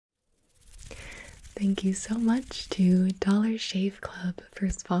Thank you so much to Dollar Shave Club for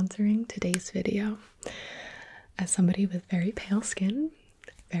sponsoring today's video. As somebody with very pale skin,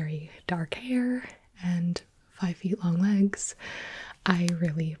 very dark hair, and 5 feet long legs, I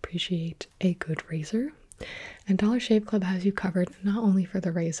really appreciate a good razor. And Dollar Shave Club has you covered not only for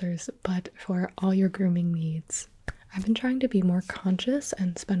the razors, but for all your grooming needs. I've been trying to be more conscious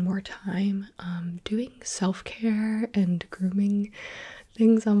and spend more time doing self-care and grooming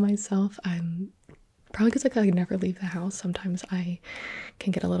things on myself. I'm probably because I never leave the house. Sometimes I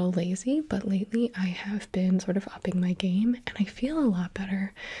can get a little lazy, but lately I have been sort of upping my game and I feel a lot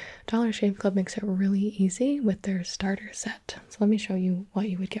better. Dollar Shave Club makes it really easy with their starter set. So let me show you what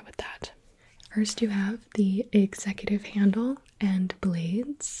you would get with that. First, you have the executive handle and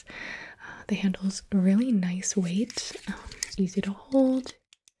blades. The handle's really nice weight, easy to hold,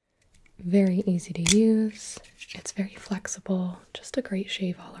 very easy to use. It's very flexible, just a great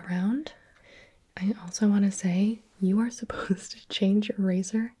shave all around. I also want to say you are supposed to change your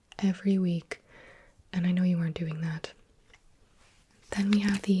razor every week, and I know you aren't doing that. Then we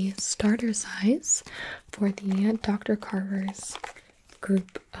have the starter size for the Dr. Carver's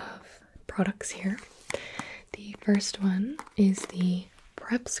group of products here. The first one is the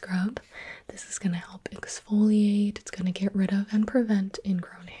Prep Scrub. This is going to help exfoliate, it's going to get rid of and prevent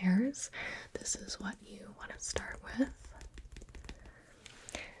ingrown hairs. This is what you want to start with.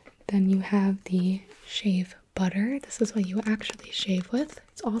 Then you have the Shave Butter. This is what you actually shave with.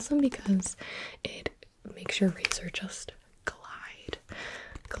 It's awesome because it makes your razor just glide,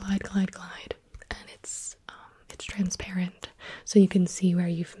 and it's transparent, so you can see where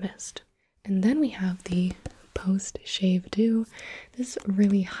you've missed. And then we have the Post Shave Dew. This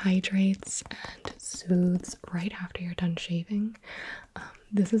really hydrates and soothes right after you're done shaving.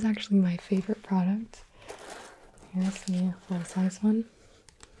 This is actually my favorite product. Here's the full size one.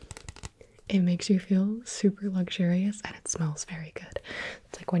 It makes you feel super luxurious and it smells very good.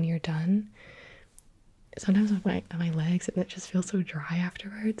 It's like when you're done, sometimes with my legs, it just feels so dry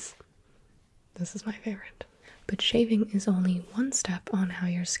afterwards. This is my favorite. But shaving is only one step on how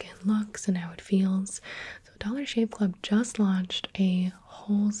your skin looks and how it feels. So Dollar Shave Club just launched a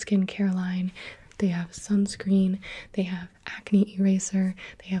whole skincare line. They have sunscreen, they have acne eraser,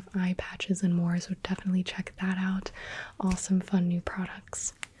 they have eye patches and more, so definitely check that out. Awesome, fun new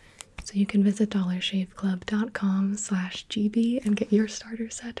products. So you can visit dollarshaveclub.com/GB and get your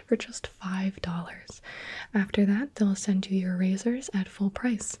starter set for just $5. After that, they'll send you your razors at full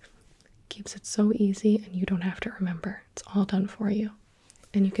price. Keeps it so easy and you don't have to remember. It's all done for you.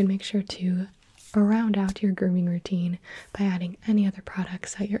 And you can make sure to round out your grooming routine by adding any other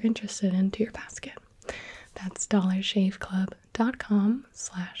products that you're interested in to your basket. That's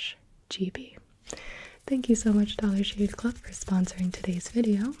dollarshaveclub.com/GB. Thank you so much, Dollar Shave Club, for sponsoring today's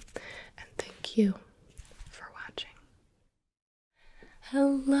video, and thank you for watching.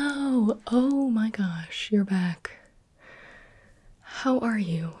 Hello! Oh my gosh, you're back. How are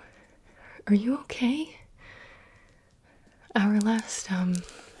you? Are you okay? Our last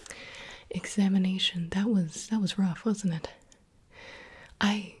examination, that was rough, wasn't it?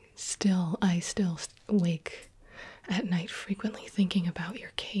 I still wake at night frequently thinking about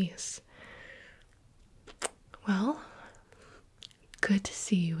your case. Well, good to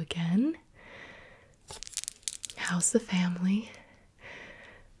see you again. How's the family?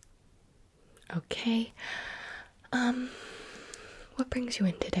 Okay. What brings you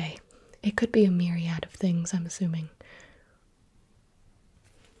in today? It could be a myriad of things, I'm assuming.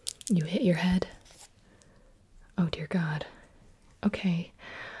 You hit your head? Oh dear God. Okay.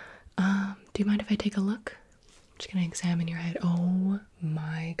 Do you mind if I take a look? I'm just gonna examine your head. Oh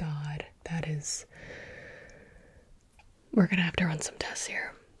my God. We're gonna have to run some tests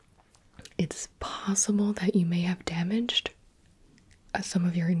here. It's possible that you may have damaged some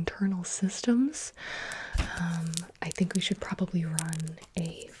of your internal systems. I think we should probably run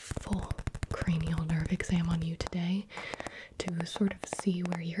a full cranial nerve exam on you today to sort of see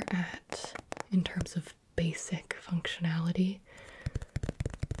where you're at in terms of basic functionality.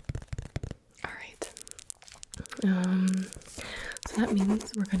 All right. So that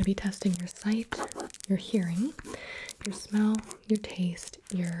means we're going to be testing your sight, your hearing, your smell, your taste,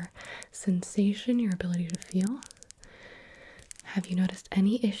 your sensation, your ability to feel. Have you noticed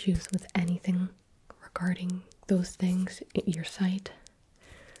any issues with anything regarding those things? Your sight,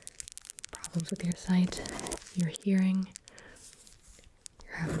 problems with your sight, your hearing,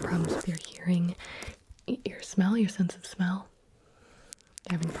 you're having problems with your hearing, your smell, your sense of smell,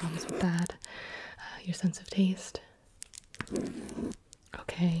 you're having problems with that, your sense of taste.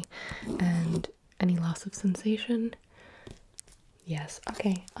 Okay, and any loss of sensation? Yes,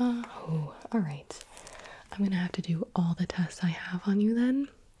 okay. Oh, all right. I'm gonna have to do all the tests I have on you then.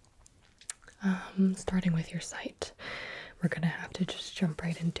 Starting with your sight. We're gonna have to just jump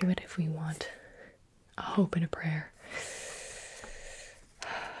right into it if we want a hope and a prayer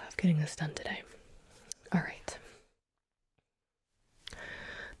of getting this done today. Alright.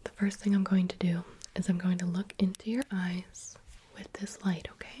 The first thing I'm going to do is I'm going to look into your eyes with this light,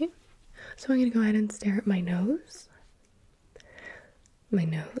 okay? So I'm going to go ahead and stare at my nose. My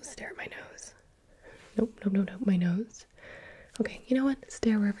nose, stare at my nose. Nope, nope, nope, nope, my nose. Okay, you know what?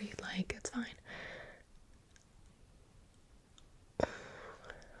 Stare wherever you'd like, it's fine.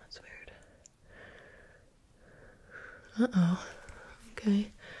 That's weird. Uh-oh.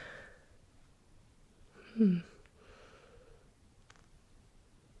 Okay.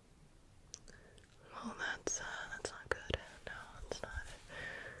 Well, that's not good. No, it's not.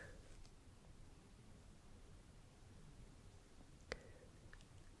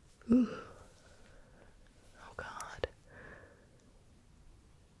 Ooh. Oh God.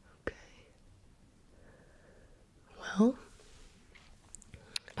 Okay. Well,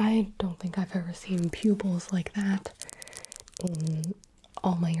 I don't think I've ever seen pupils like that in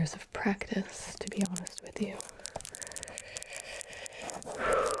all my years of practice, to be honest with you.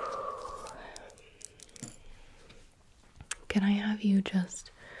 Can I have you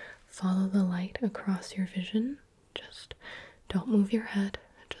just follow the light across your vision? Just don't move your head.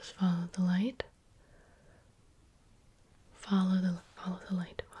 Just follow the light. Follow the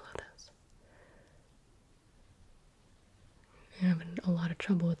light. Follow this. You're having a lot of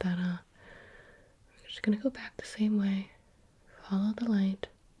trouble with that, huh? I'm just gonna go back the same way. Follow the light.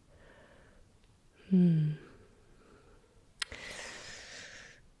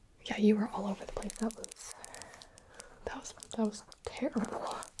 Yeah, you were all over the place. That was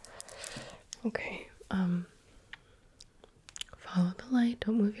terrible. Okay, follow the light,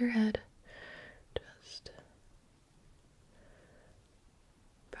 don't move your head. Just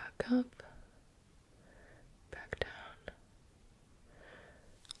back up, back down.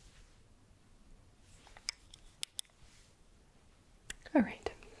 All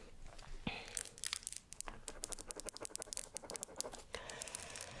right.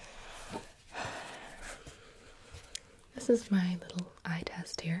 This is my little eye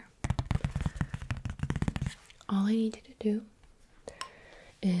test here. All I need you to do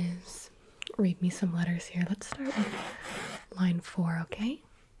is read me some letters here. Let's start with line 4, okay?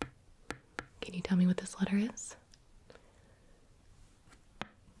 Can you tell me what this letter is?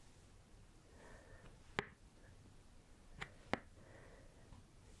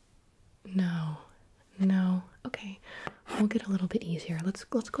 No. Okay, we'll get a little bit easier. Let's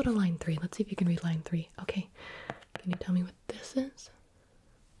go to line 3. Let's see if you can read line 3. Okay, can you tell me what this is?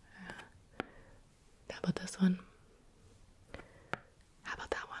 How about this one? How about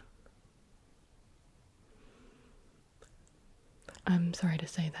that one? I'm sorry to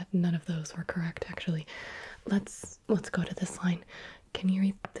say that none of those were correct, actually. Let's go to this line. Can you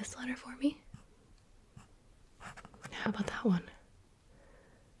read this letter for me? How about that one?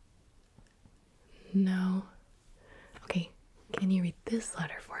 No. Okay, can you read this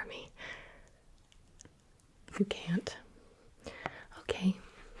letter for me? You can't. Okay.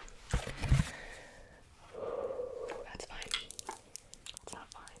 That's fine. It's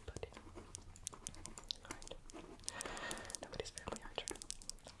not fine, but alright. Nobody's fairly hard to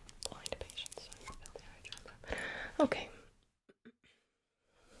blind patients, so you're fairly hard to. Okay.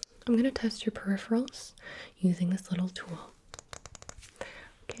 I'm gonna test your peripherals using this little tool.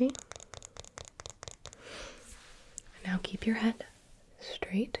 Okay. Now keep your head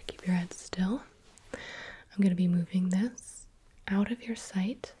straight, keep your head still. I'm going to be moving this out of your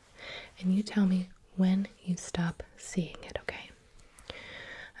sight, and you tell me when you stop seeing it, okay?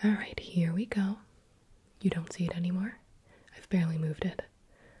 Alright, here we go. You don't see it anymore? I've barely moved it.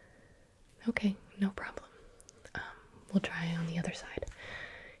 Okay, no problem. We'll try on the other side.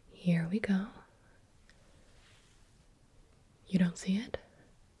 Here we go. You don't see it?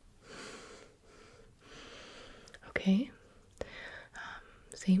 Okay.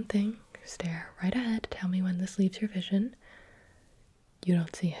 Same thing. Stare right ahead. Tell me when this leaves your vision. You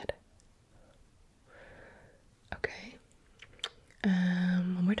don't see it. Okay.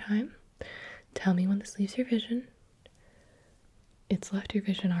 One more time. Tell me when this leaves your vision. It's left your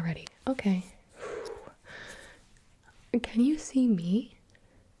vision already. Okay. Can you see me?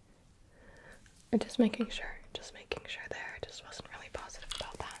 Just making sure there. I just wasn't really positive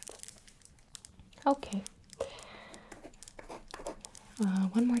about that. Okay.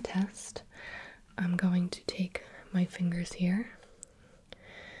 One more test. I'm going to take my fingers here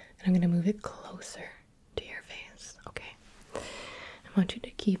and I'm going to move it closer to your face. Okay. I want you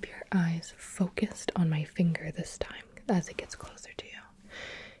to keep your eyes focused on my finger this time as it gets closer to you.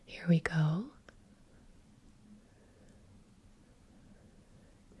 Here we go.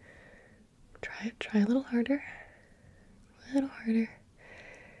 Try a little harder. A little harder.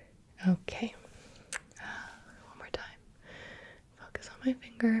 Okay. One more time. Focus on my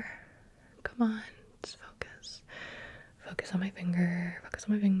finger. Come on, just focus. Focus on my finger. Focus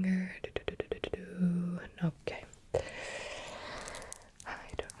on my finger. Okay. I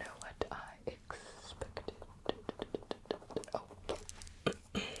don't know what I expected. Okay.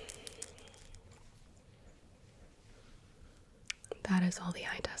 That is all the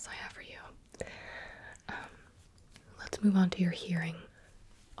eye tests I have for you. Let's move on to your hearing.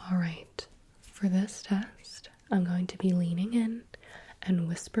 Alright, for this test, I'm going to be leaning in and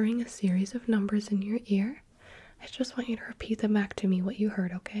whispering a series of numbers in your ear. I just want you to repeat them back to me what you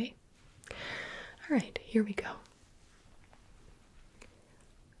heard, okay? Alright, here we go.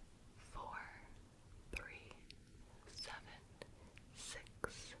 4, 3, 7,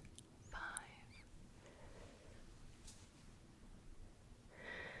 6, 5.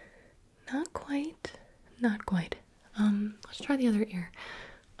 Not quite. Not quite. Let's try the other ear.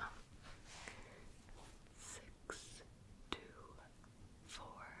 6, 2, 4,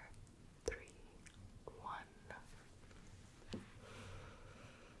 3, 1.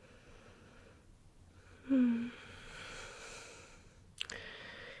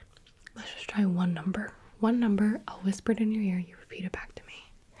 Let's just try one number. One number, I'll whisper it in your ear, you repeat it back to me.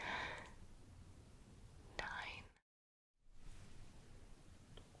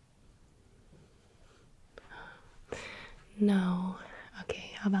 9. No.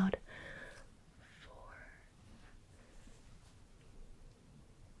 Okay, how about 4?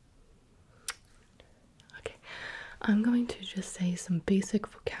 Okay, I'm going to just say some basic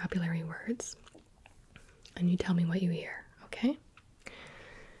vocabulary words, and you tell me what you hear, okay?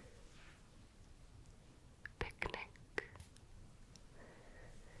 Picnic.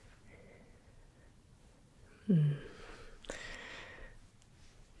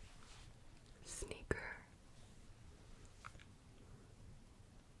 Sneaker.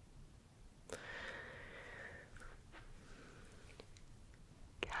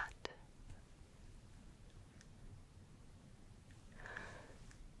 Cat.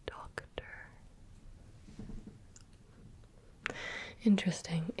 Doctor.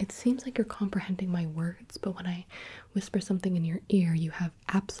 Interesting. It seems like you're comprehending my words, but when I whisper something in your ear, you have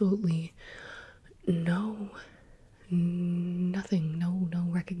absolutely nothing, no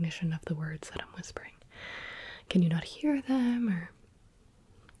recognition of the words that I'm whispering. Can you not hear them, or?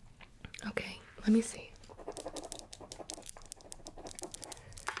 Okay, let me see.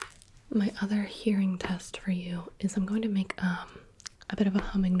 My other hearing test for you is I'm going to make a bit of a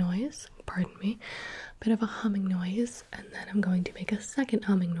humming noise, pardon me, a bit of a humming noise, and then I'm going to make a second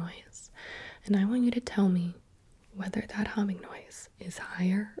humming noise. And I want you to tell me whether that humming noise is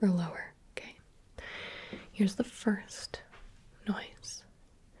higher or lower, okay? Here's the first noise.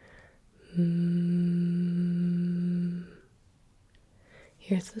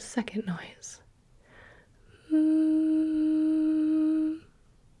 Here's the second noise.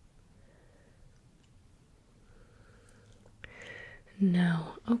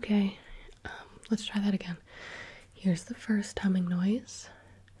 No. Okay. Let's try that again. Here's the first humming noise.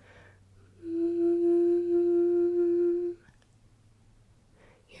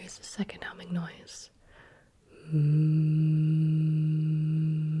 Here's the second humming noise.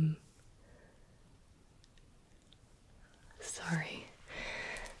 Sorry,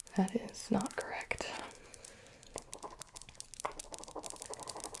 that is not correct.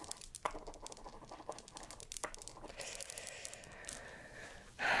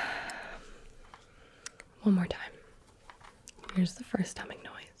 One more time. Here's the first humming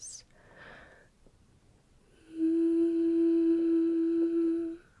noise.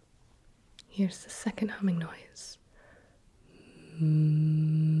 Here's the second humming noise.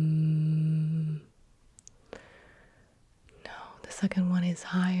 No, the second one is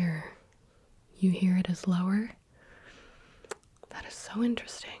higher. You hear it as lower? That is so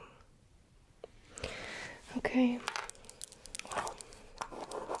interesting. Okay. Well,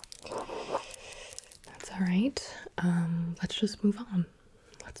 that's alright. Let's just move on.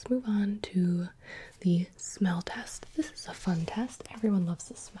 Let's move on to the smell test. This is a fun test. Everyone loves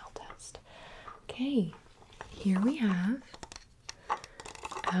the smell test. Okay, here we have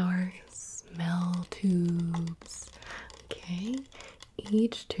our smell tubes. Okay,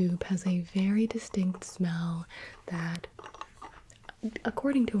 each tube has a very distinct smell that,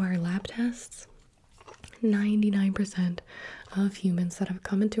 according to our lab tests, 99% of humans that have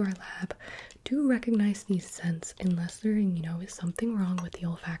come into our lab do recognize these scents unless there, is something wrong with the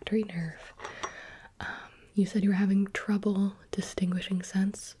olfactory nerve. You said you were having trouble distinguishing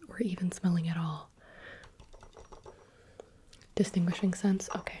scents or even smelling at all. Distinguishing scents?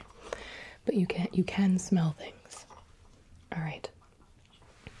 Okay. But you can smell things. All right.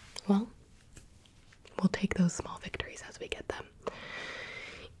 Well, we'll take those small victories as we get them.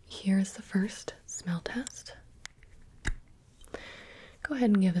 Here's the first smell test. Go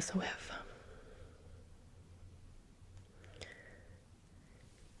ahead and give us a whiff.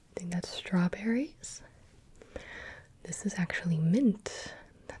 I think that's strawberries. This is actually mint.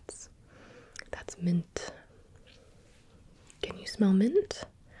 That's mint. Can you smell mint?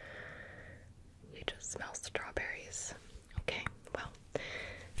 You just smell strawberries. Okay, well,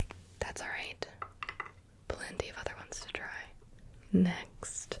 that's all right. Plenty of other ones to try.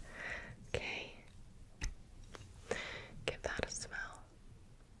 Next. Okay. Give that a smell.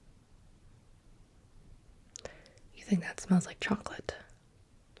 You think that smells like chocolate?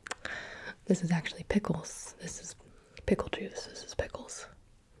 This is actually pickles. This is pickle juice. This is pickles.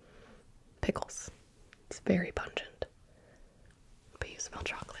 Pickles. It's very pungent. But you smell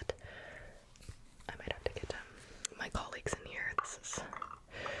chocolate. I might have to get my colleagues in here.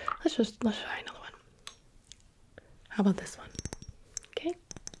 Let's try another one. How about this one? Okay.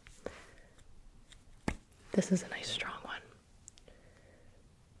 This is a nice strong one.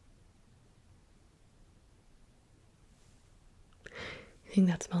 You think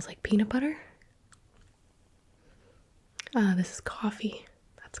that smells like peanut butter? This is coffee.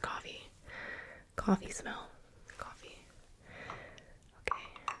 That's coffee. Coffee smell. Coffee. Okay.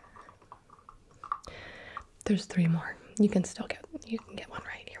 There's 3 more. You can get one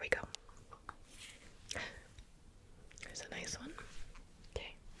right. Here we go. There's a nice one.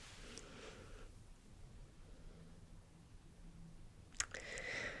 Okay.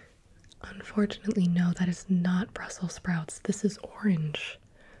 Unfortunately, no, that is not Brussels sprouts. This is orange.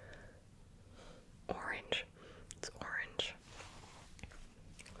 Orange. It's orange.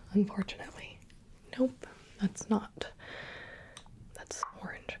 Unfortunately. Nope, that's not. That's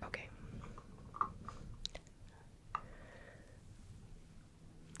orange. Okay.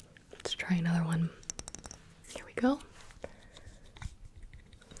 Let's try another one. Here we go.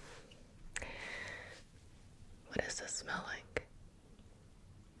 What does this smell like?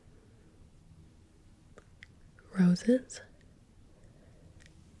 Roses.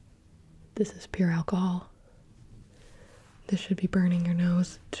 This is pure alcohol. This should be burning your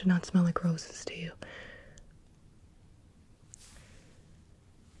nose. It should not smell like roses to you.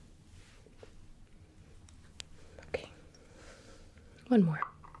 Okay. One more.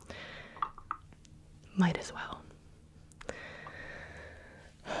 Might as well.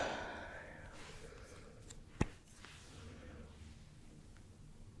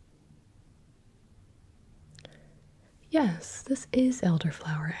 Yes, this is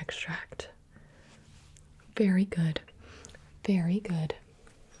elderflower extract. Very good. Very good.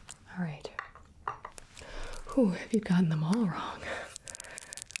 All right. Whew, if you'd gotten them all wrong,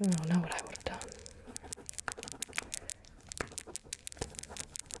 I don't know what I would have done.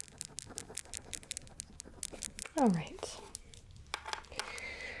 All right.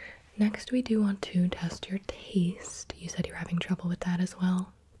 Next, we do want to test your taste. You said you're having trouble with that as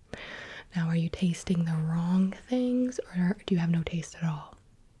well. Now, are you tasting the wrong things, or do you have no taste at all?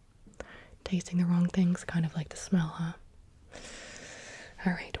 Tasting the wrong things, kind of like the smell, huh?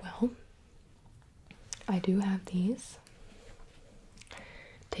 All right, well, I do have these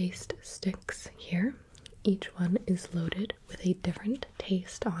taste sticks here. Each one is loaded with a different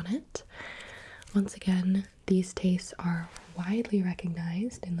taste on it. Once again, these tastes are widely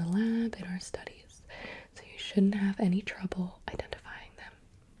recognized in the lab in our studies, so you shouldn't have any trouble identifying them.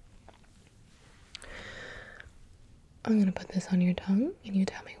 I'm going to put this on your tongue, and you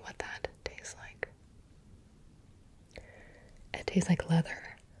tell me what that tastes like. It tastes like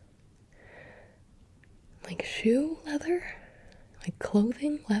leather. Like shoe leather? Like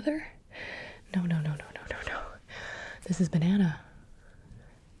clothing leather? No. This is banana.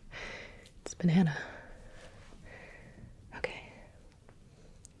 It's banana. Okay.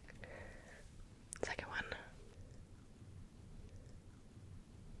 Second one.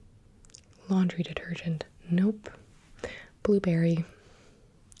 Laundry detergent. Nope. Blueberry.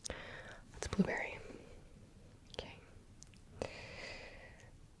 It's blueberry. Okay.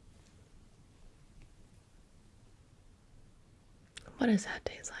 What does that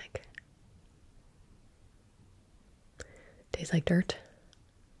taste like? Tastes like dirt.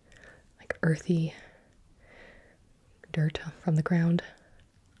 Like earthy dirt from the ground.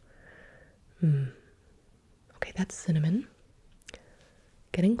 Okay, that's cinnamon.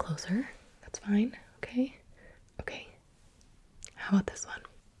 Getting closer. That's fine. Okay. Okay. How about this one?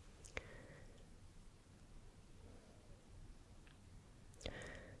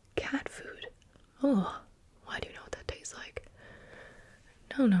 Cat food. Oh, why do you know what that tastes like?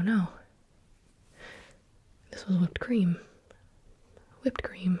 No, no, no. This was whipped cream. Whipped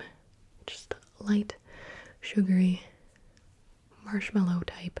cream. Just light, sugary, marshmallow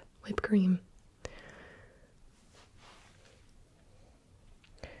type whipped cream.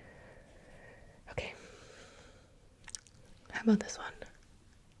 Okay. How about this one?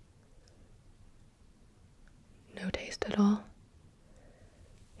 No taste at all?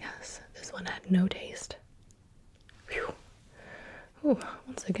 Yes, this one had no taste. Phew. Oh,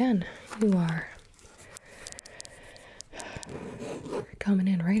 once again, you are coming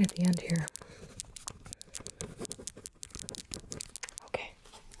in right at the end here. Okay.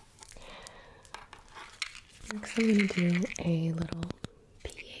 Next I'm going to do a little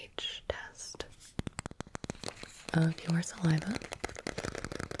pH test of your saliva.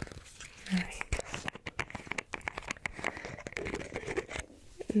 Alright.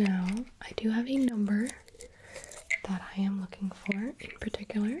 Now, I do have a number that I am looking for in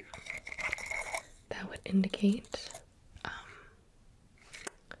particular that would indicate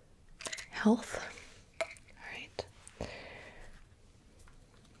health. Alright.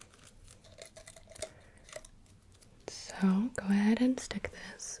 So go ahead and stick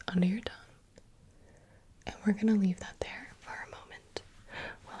this under your tongue. And we're going to leave that there for a moment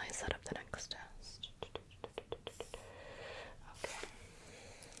while I set up the next test. Okay.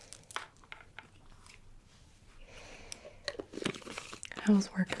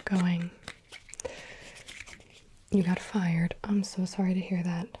 How's work going? You got fired. I'm so sorry to hear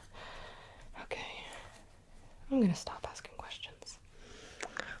that. Okay. I'm going to stop asking questions.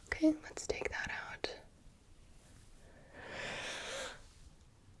 Okay, let's take that out.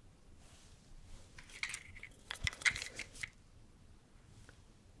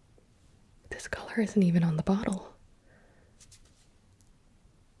 This color isn't even on the bottle.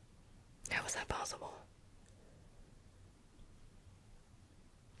 How is that possible?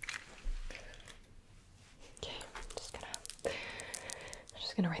 Okay, I'm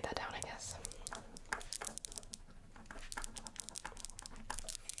just gonna write that down, I guess.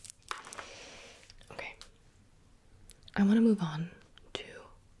 Okay. I want to move on to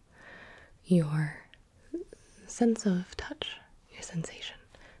your sense of touch, your sensation.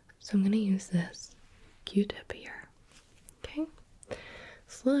 So I'm going to use this Q-tip here, okay?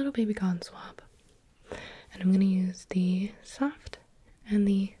 This little baby cotton swab. And I'm going to use the soft and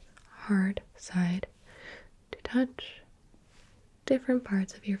the hard side to touch different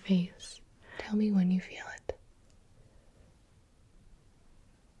parts of your face. Tell me when you feel it.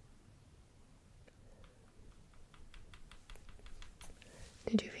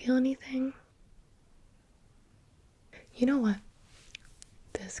 Did you feel anything? You know what?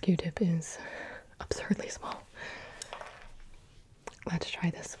 This Q-tip is absurdly small. Let's try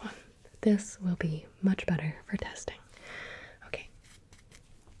this one. This will be much better for testing. Okay.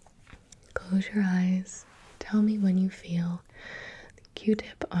 Close your eyes. Tell me when you feel the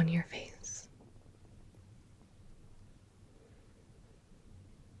Q-tip on your face.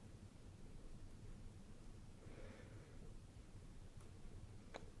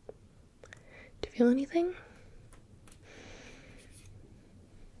 Do you feel anything?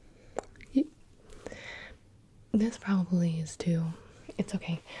 This probably is too. It's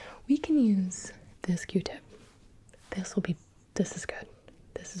okay. We can use this Q-tip. This is good.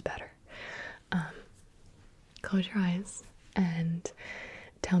 This is better. Close your eyes and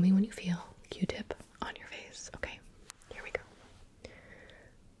tell me when you feel Q-tip on your face. Okay, here we go.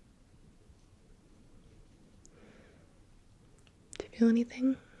 Do you feel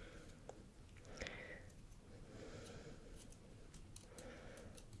anything?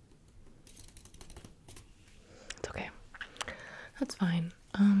 That's fine.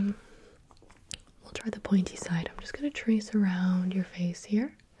 We'll try the pointy side. I'm just going to trace around your face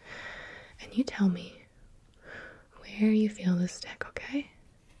here. And you tell me where you feel the stick, okay?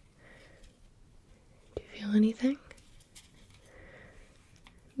 Do you feel anything?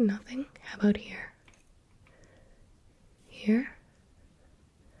 Nothing? How about here? Here?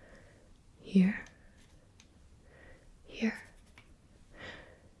 Here? Here?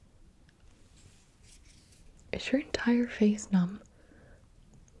 Is your entire face numb?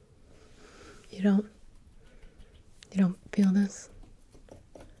 You don't feel this?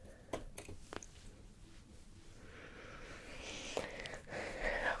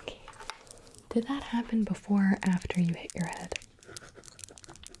 Okay. Did that happen before or after you hit your head?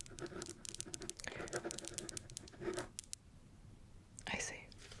 I see.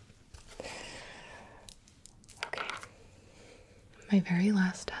 my very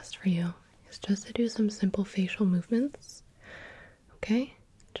last test for you is just to do some simple facial movements, okay?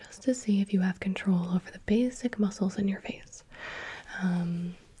 Just to see if you have control over the basic muscles in your face.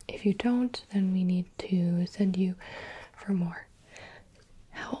 If you don't, then we need to send you for more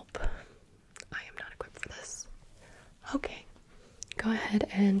help. I am not equipped for this. Okay, go ahead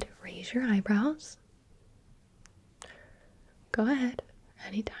and raise your eyebrows. Go ahead,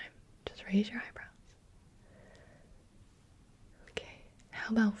 anytime. Just raise your eyebrows. Okay,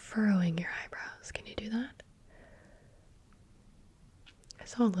 how about furrowing your eyebrows? Can you do that? I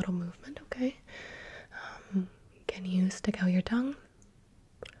saw a little movement, okay. Can you stick out your tongue?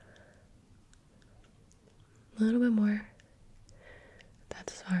 A little bit more.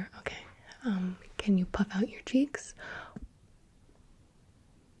 That's as far, okay. Can you puff out your cheeks?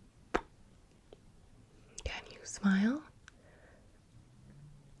 Can you smile?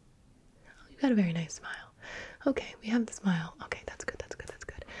 Oh, you've got a very nice smile. Okay, we have the smile. Okay, that's good, that's good, that's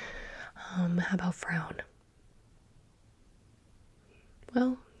good. How about frown?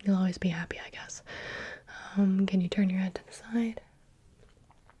 Well, you'll always be happy, I guess. Can you turn your head to the side?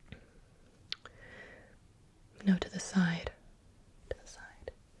 No, to the side. To the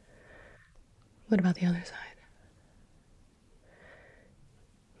side. What about the other side?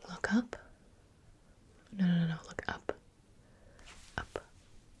 Look up. No, no, no, no. Look up. Up.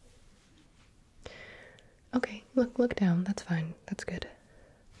 Okay, look down. That's fine. That's good.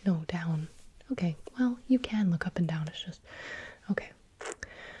 No, down. Okay, well, you can look up and down. It's just... Okay.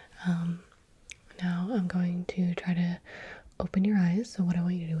 Now I'm going to try to open your eyes. So what I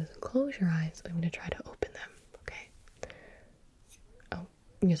want you to do is close your eyes. I'm going to try to open them. Okay. Oh,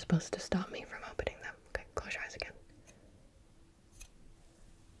 you're supposed to stop me from opening them. Okay, close your eyes again.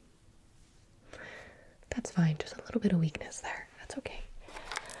 That's fine. Just a little bit of weakness there. That's okay.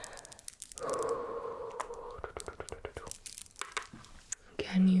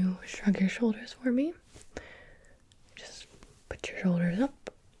 Can you shrug your shoulders for me? Just put your shoulders up.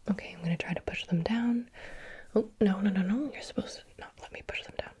 Okay, I'm gonna try to push them down. Oh, no, no, no, no. You're supposed to not let me push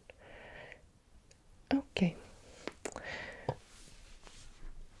them down. Okay.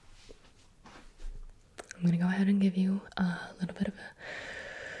 I'm gonna go ahead and give you a little bit of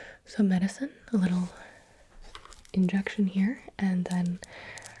some medicine, a little injection here, and then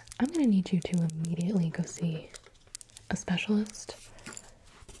I'm gonna need you to immediately go see a specialist.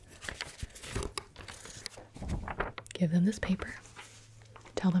 Give them this paper.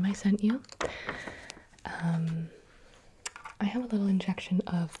 Tell them I sent you. I have a little injection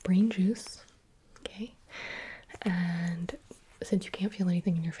of brain juice, okay? And since you can't feel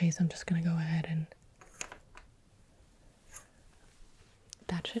anything in your face, I'm just gonna go ahead and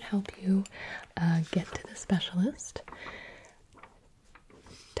that should help you get to the specialist.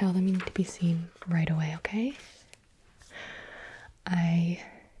 Tell them you need to be seen right away, okay?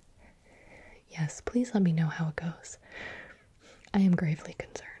 Yes, please let me know how it goes. I am gravely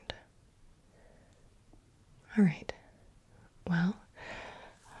concerned. Alright. Well,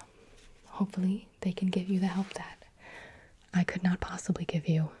 hopefully they can give you the help that I could not possibly give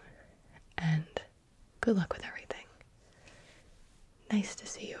you. And good luck with everything. Nice to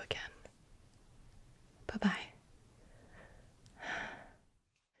see you again. Bye-bye.